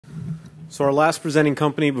So our last presenting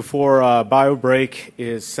company before BioBreak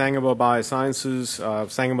is Sangamo BioSciences.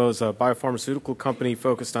 Sangamo is a biopharmaceutical company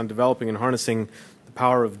focused on developing and harnessing the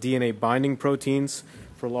power of DNA binding proteins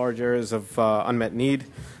for large areas of unmet need.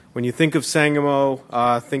 When you think of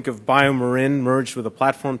Sangamo, think of BioMarin merged with a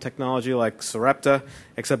platform technology like Sarepta,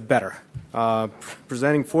 except better.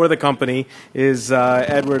 Presenting for the company is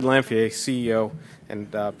Edward Lanphier, CEO and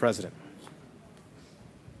President.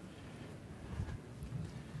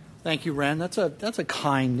 Thank you, Ren. That's a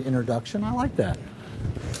kind introduction. I like that.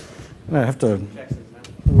 I have to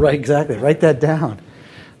write that down.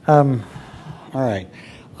 All right.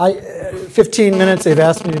 15 minutes. They've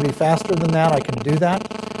asked me to be faster than that. I can do that.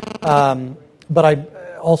 But I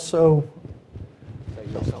also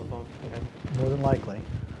more than likely.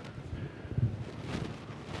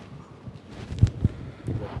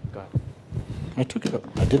 I took it out.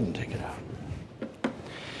 I didn't take it out.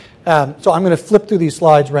 So I'm going to flip through these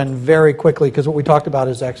slides, Ren, very quickly, because what we talked about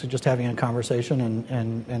is actually just having a conversation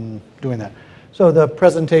and doing that. So the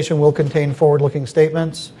presentation will contain forward-looking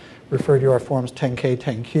statements. Refer to our forms 10K,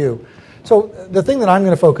 10Q. So the thing that I'm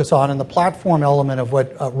going to focus on, and the platform element of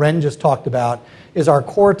what Ren just talked about, is our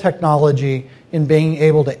core technology in being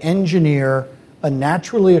able to engineer a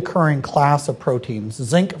naturally occurring class of proteins,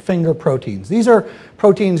 zinc finger proteins. These are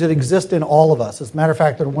proteins that exist in all of us. As a matter of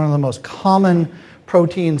fact, they're one of the most common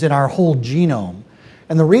proteins in our whole genome.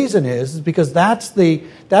 And the reason is because that's the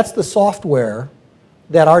software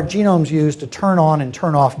that our genomes use to turn on and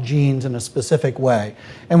turn off genes in a specific way.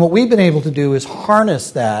 And what we've been able to do is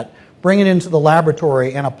harness that, bring it into the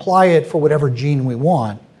laboratory, and apply it for whatever gene we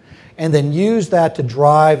want, and then use that to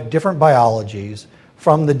drive different biologies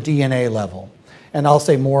from the DNA level. And I'll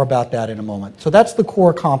say more about that in a moment. So that's the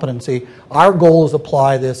core competency. Our goal is to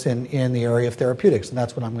apply this in the area of therapeutics, and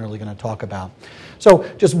that's what I'm really going to talk about. So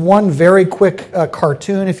just one very quick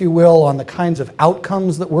cartoon, if you will, on the kinds of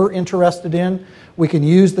outcomes that we're interested in. We can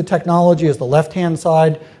use the technology, as the left-hand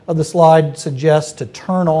side of the slide suggests, to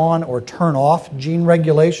turn on or turn off gene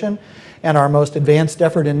regulation. And our most advanced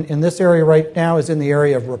effort in this area right now is in the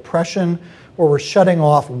area of repression, where we're shutting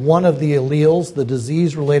off one of the alleles, the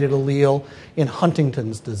disease-related allele, in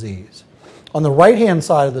Huntington's disease. On the right-hand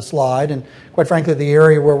side of the slide, and quite frankly the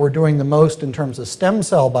area where we're doing the most in terms of stem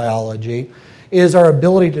cell biology, is our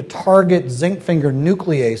ability to target zinc finger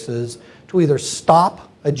nucleases to either stop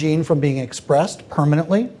a gene from being expressed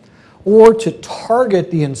permanently or to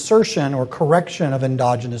target the insertion or correction of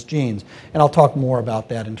endogenous genes. And I'll talk more about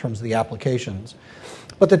that in terms of the applications.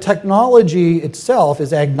 But the technology itself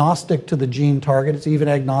is agnostic to the gene target. It's even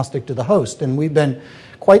agnostic to the host. And we've been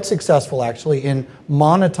quite successful, actually, in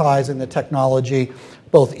monetizing the technology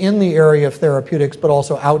both in the area of therapeutics but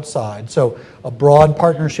also outside. So a broad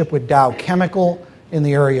partnership with Dow Chemical in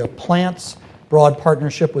the area of plants, broad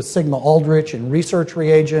partnership with Sigma Aldrich in research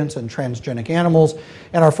reagents and transgenic animals,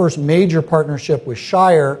 and our first major partnership with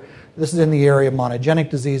Shire. This is in the area of monogenic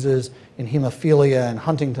diseases, in hemophilia and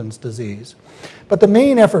Huntington's disease. But the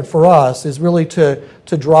main effort for us is really to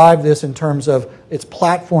drive this in terms of its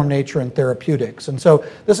platform nature and therapeutics. And so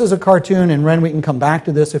this is a cartoon, and Ren, we can come back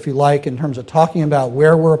to this if you like, in terms of talking about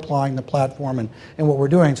where we're applying the platform and what we're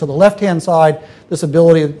doing. So the left-hand side, this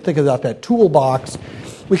ability to think about that toolbox,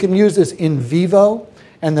 we can use this in vivo.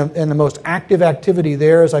 And the most active activity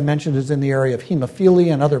there, as I mentioned, is in the area of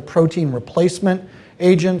hemophilia and other protein replacement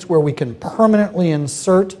agents, where we can permanently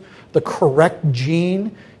insert the correct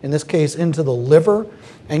gene, in this case into the liver,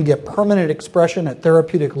 and get permanent expression at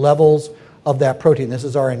therapeutic levels of that protein. This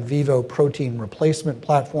is our in vivo protein replacement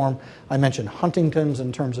platform. I mentioned Huntington's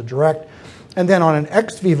in terms of direct. And then on an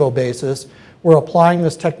ex vivo basis, we're applying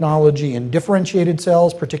this technology in differentiated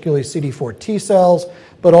cells, particularly CD4 T cells,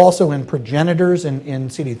 but also in progenitors in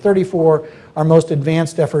CD34. Our most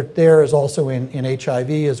advanced effort there is also in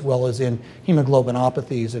HIV as well as in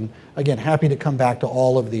hemoglobinopathies. And again, happy to come back to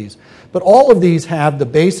all of these. But all of these have the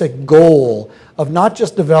basic goal of not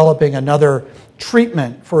just developing another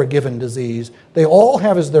treatment for a given disease. They all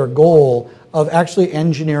have as their goal of actually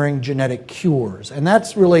engineering genetic cures. And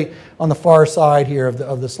that's really on the far side here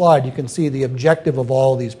of the slide. You can see the objective of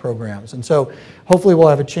all of these programs. And so hopefully we'll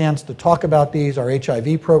have a chance to talk about these. Our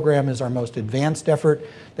HIV program is our most advanced effort.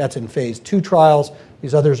 That's in phase 2 trials.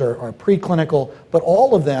 These others are preclinical. But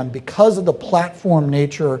all of them, because of the platform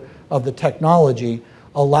nature of the technology,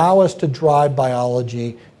 allow us to drive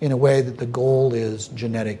biology in a way that the goal is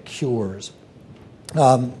genetic cures.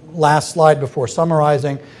 Last slide before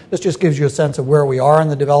summarizing. This just gives you a sense of where we are in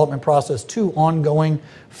the development process. 2 ongoing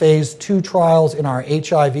phase 2 trials in our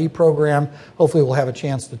HIV program. Hopefully we'll have a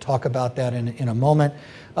chance to talk about that in a moment.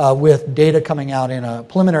 with data coming out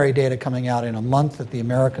preliminary data coming out in a month at the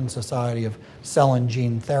American Society of Cell and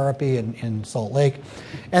Gene Therapy in Salt Lake.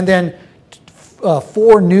 And then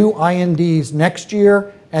 4 new INDs next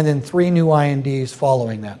year, and then 3 new INDs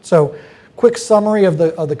following that. So quick summary of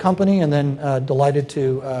the company, and then delighted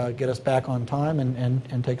to get us back on time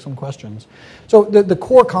and take some questions. So the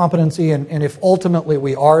core competency, and if ultimately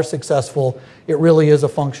we are successful, it really is a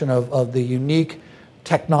function of the unique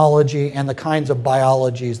technology and the kinds of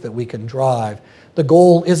biologies that we can drive. The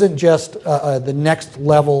goal isn't just the next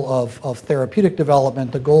level of therapeutic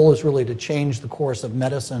development. The goal is really to change the course of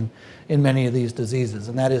medicine in many of these diseases,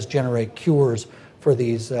 and that is generate cures for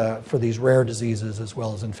these rare diseases as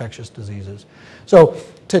well as infectious diseases. So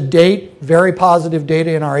to date, very positive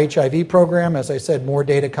data in our HIV program. As I said, more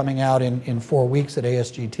data coming out in 4 weeks at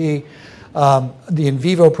ASGT. The in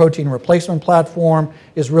vivo protein replacement platform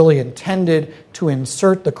is really intended to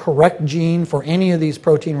insert the correct gene for any of these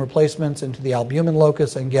protein replacements into the albumin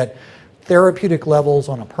locus and get therapeutic levels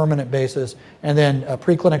on a permanent basis, and then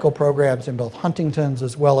preclinical programs in both Huntington's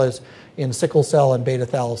as well as in sickle cell and beta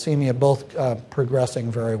thalassemia, both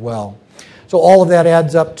progressing very well. So all of that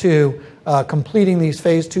adds up to completing these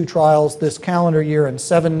phase 2 trials this calendar year and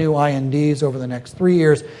 7 new INDs over the next 3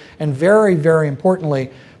 years, and very, very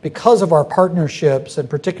importantly, because of our partnerships, and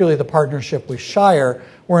particularly the partnership with Shire,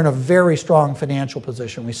 we're in a very strong financial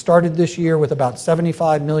position. We started this year with about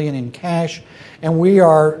 $75 million in cash, and we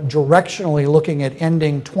are directionally looking at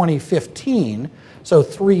ending 2015, so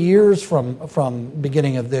 3 years from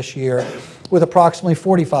beginning of this year, with approximately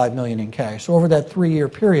 $45 million in cash. So over that 3-year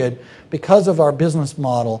period, because of our business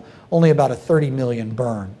model, only about a $30 million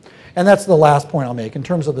burn. And that's the last point I'll make in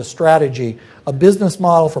terms of the strategy, a business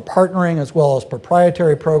model for partnering as well as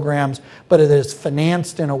proprietary programs, but it is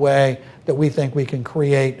financed in a way that we think we can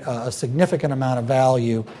create a significant amount of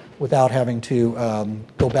value without having to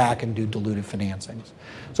go back and do dilutive financings.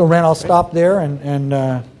 So Ren, I'll stop there and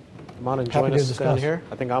come on and join us down here.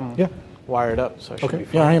 I think I'm wired up, so I should be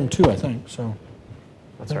fine. Yeah, I am too, I think. So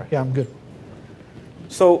that's right. Yeah, I'm good.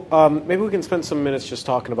 So maybe we can spend some minutes just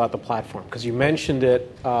talking about the platform, because you mentioned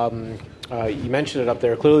it. You mentioned it up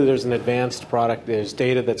there. Clearly, there's an advanced product. There's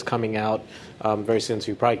data that's coming out very soon, so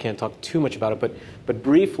you probably can't talk too much about it. But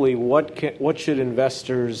briefly, what should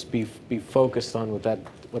investors be focused on with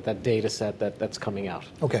that data set that's coming out?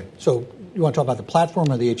 Okay. So you want to talk about the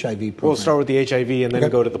platform or the HIV program? We'll start with the HIV and then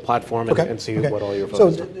go to the platform and see what all you're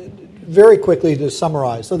focused on. Very quickly to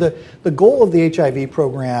summarize, so the goal of the HIV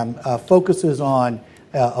program focuses on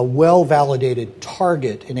a well-validated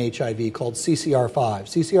target in HIV called CCR5.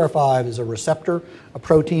 CCR5 is a receptor, a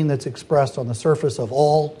protein that's expressed on the surface of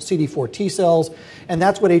all CD4 T cells, and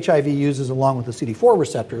that's what HIV uses along with the CD4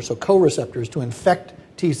 receptors, so co-receptors, to infect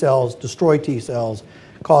T cells, destroy T cells,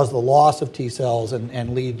 cause the loss of T cells,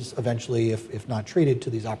 and leads eventually, if not treated, to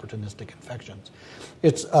these opportunistic infections.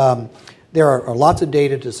 There are lots of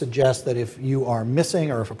data to suggest that if you are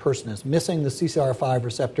missing, or if a person is missing the CCR5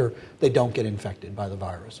 receptor, they don't get infected by the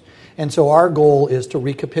virus. And so our goal is to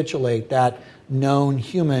recapitulate that known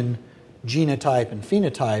human genotype and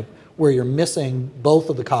phenotype where you're missing both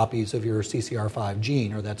of the copies of your CCR5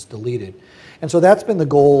 gene, or that's deleted. And so that's been the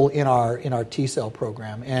goal in our T-cell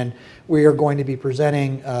program. And we are going to be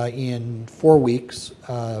presenting in 4 weeks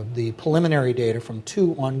the preliminary data from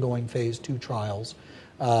 2 ongoing phase 2 trials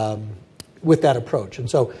with that approach. And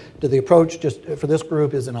so the approach, just for this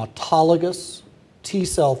group, is an autologous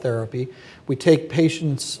T-cell therapy. We take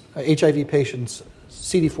patients, HIV patients'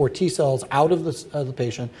 CD4 T cells out of the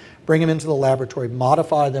patient, bring them into the laboratory,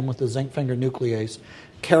 modify them with the zinc finger nuclease,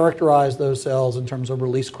 characterize those cells in terms of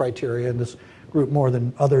release criteria, and this group more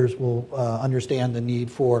than others will understand the need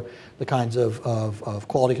for the kinds of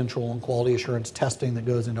quality control and quality assurance testing that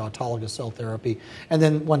goes into autologous cell therapy. And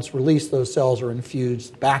then once released, those cells are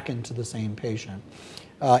infused back into the same patient.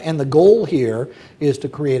 And the goal here is to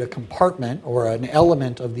create a compartment or an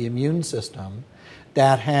element of the immune system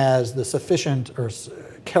that has the sufficient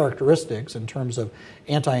characteristics in terms of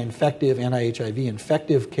anti-infective, anti-HIV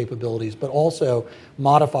infective capabilities, but also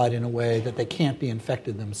modified in a way that they can't be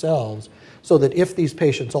infected themselves, so that if these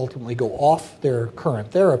patients ultimately go off their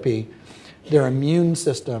current therapy, their immune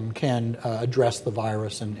system can address the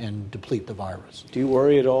virus and deplete the virus. Do you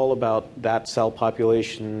worry at all about that cell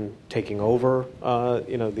population taking over,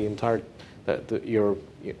 the entire your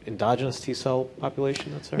endogenous T cell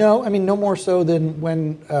population that's there? No, I mean no more so than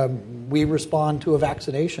when we respond to a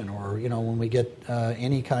vaccination, or when we get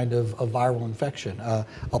any kind of viral infection. A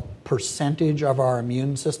percentage of our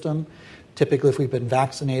immune system Typically, if we've been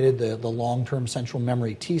vaccinated, the long-term central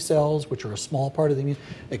memory T cells, which are a small part of the immune,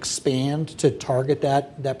 expand to target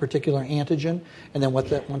that particular antigen. And then once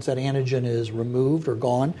that antigen is removed or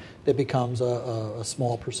gone, that becomes a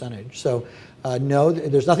small percentage. So no,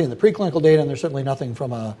 there's nothing in the preclinical data, and there's certainly nothing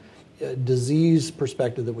from a disease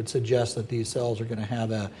perspective that would suggest that these cells are going to have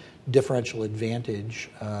a differential advantage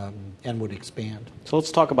and would expand. So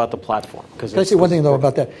let's talk about the platform. Can I say one thing, though,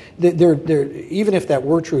 about that? Even if that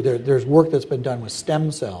were true, there's work that's been done with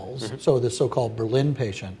stem cells, so the so-called Berlin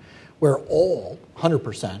patient, where all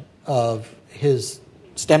 100% of his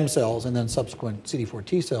stem cells and then subsequent CD4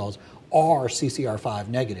 T cells are CCR5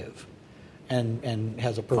 negative and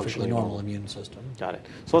has a perfectly normal immune system. Got it.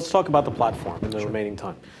 So let's talk about the platform in the remaining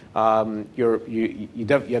time. You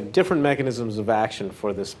have different mechanisms of action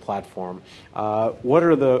for this platform. What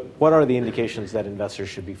are the indications that investors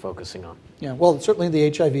should be focusing on? Yeah, well, certainly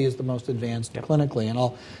the HIV is the most advanced clinically, and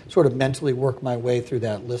I'll sort of mentally work my way through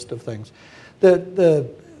that list of things. The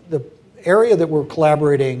area that we're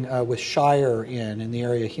collaborating with Shire in the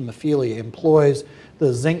area of hemophilia employs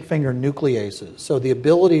the zinc finger nucleases. So the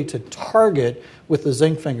ability to target with the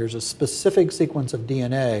zinc fingers a specific sequence of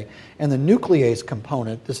DNA, and the nuclease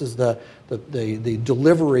component, this is the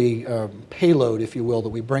delivery payload, if you will, that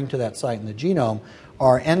we bring to that site in the genome,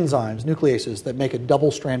 are enzymes, nucleases, that make a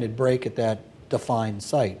double-stranded break at that defined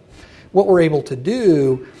site. What we're able to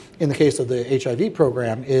do in the case of the HIV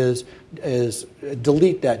program is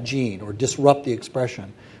delete that gene or disrupt the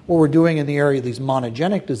expression. What we're doing in the area of these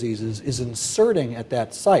monogenic diseases is inserting at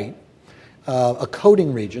that site a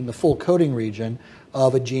coding region, the full coding region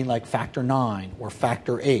of a gene like factor 9 or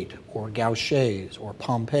factor 8 or Gaucher's or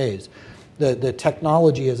Pompe's. The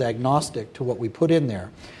technology is agnostic to what we put in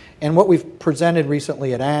there. And what we've presented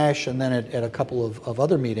recently at ASH and then at a couple of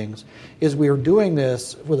other meetings is we are doing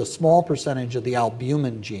this with a small percentage of the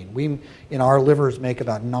albumin gene. We, in our livers, make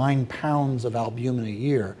about 9 pounds of albumin a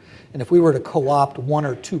year. And if we were to co-opt 1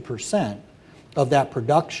 or 2% of that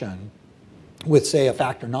production with, say, a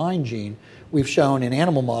factor 9 gene, we've shown in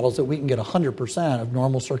animal models that we can get 100% of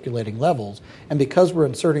normal circulating levels. And because we're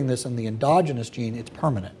inserting this in the endogenous gene, it's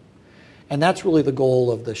permanent. And that's really the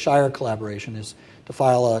goal of the Shire collaboration, is to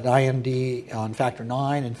file an IND on factor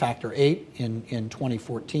 9 and factor 8 in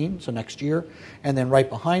 2014, so next year. And then right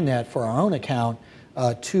behind that, for our own account,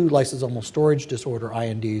 2 lysosomal storage disorder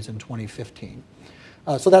INDs in 2015.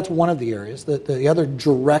 So that's one of the areas. The other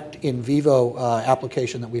direct in vivo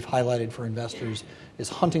application that we've highlighted for investors is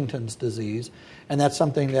Huntington's disease. And that's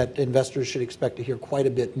something that investors should expect to hear quite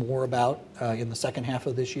a bit more about in the second half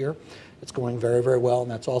of this year. It's going very, very well,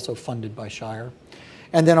 and that's also funded by Shire.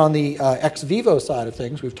 And then on the ex vivo side of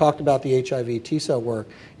things, we've talked about the HIV T-cell work.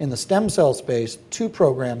 In the stem cell space, 2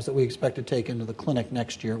 programs that we expect to take into the clinic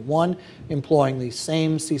next year. One, employing the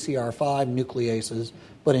same CCR5 nucleases,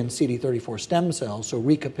 but in CD34 stem cells, so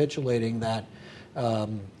recapitulating that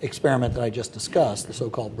experiment that I just discussed, the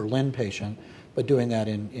so-called Berlin patient, but doing that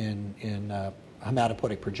in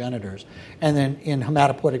hematopoietic progenitors. And then in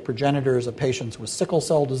hematopoietic progenitors of patients with sickle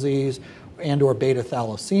cell disease and or beta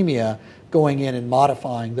thalassemia, going in and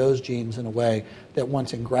modifying those genes in a way that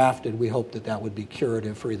once engrafted, we hope that that would be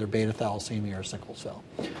curative for either beta thalassemia or sickle cell.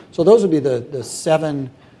 So those would be the 7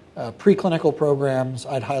 preclinical programs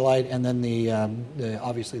I'd highlight, and then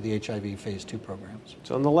obviously the HIV phase 2 programs.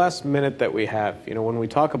 So in the last minute that we have, when we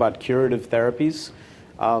talk about curative therapies,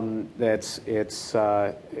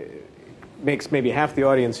 makes maybe half the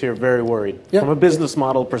audience here very worried from a business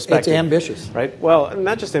model perspective. It's ambitious. Right? Well,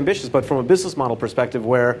 not just ambitious, but from a business model perspective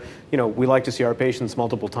where, we like to see our patients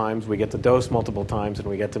multiple times, we get to dose multiple times, and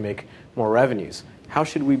we get to make more revenues. How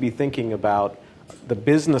should we be thinking about the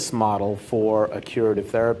business model for a curative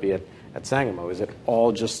therapy at Sangamo? Is it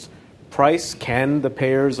all just price? Can the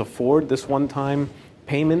payers afford this one-time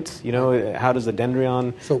payment? How does the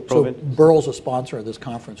Dendrion prove it? Burl's a sponsor of this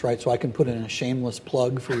conference, right? So I can put in a shameless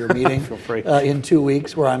plug for your meeting. Feel free. In 2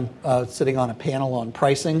 weeks, where I'm sitting on a panel on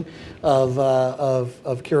pricing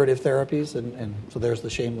of curative therapies, and so there's the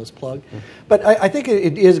shameless plug. Mm-hmm. But I think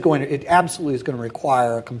it absolutely is going to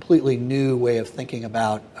require a completely new way of thinking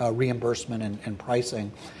about reimbursement and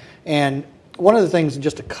pricing. And one of the things,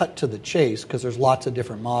 just to cut to the chase, because there's lots of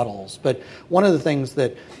different models, but one of the things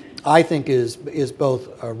that I think is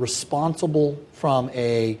both responsible from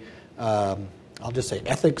a, I'll just say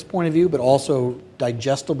ethics point of view, but also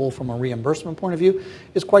digestible from a reimbursement point of view,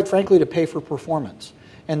 is quite frankly to pay for performance.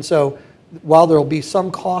 And so while there will be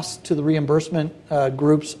some costs to the reimbursement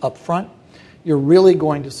groups up front, you're really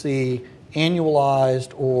going to see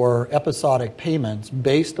annualized or episodic payments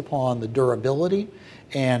based upon the durability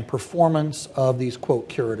and performance of these, quote,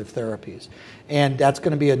 curative therapies. And that's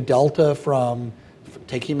going to be a delta from,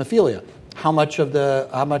 take hemophilia. How much of the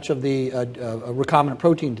recombinant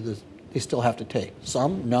protein do they still have to take?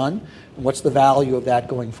 Some, none. And what's the value of that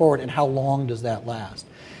going forward, and how long does that last?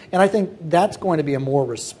 And I think that's going to be a more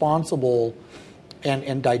responsible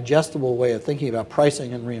and digestible way of thinking about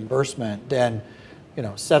pricing and reimbursement than,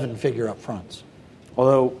 seven-figure upfronts.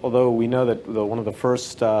 Although we know that one of the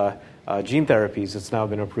first gene therapies that's now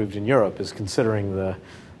been approved in Europe is considering the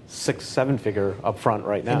 6-7-figure upfront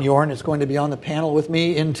right now. And Jorn is going to be on the panel with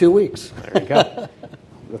me in 2 weeks. There you go.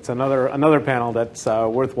 That's another panel that's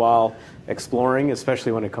worthwhile exploring,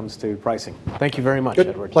 especially when it comes to pricing. Thank you very much, Good.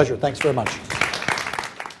 Edward. Pleasure. Thanks very much.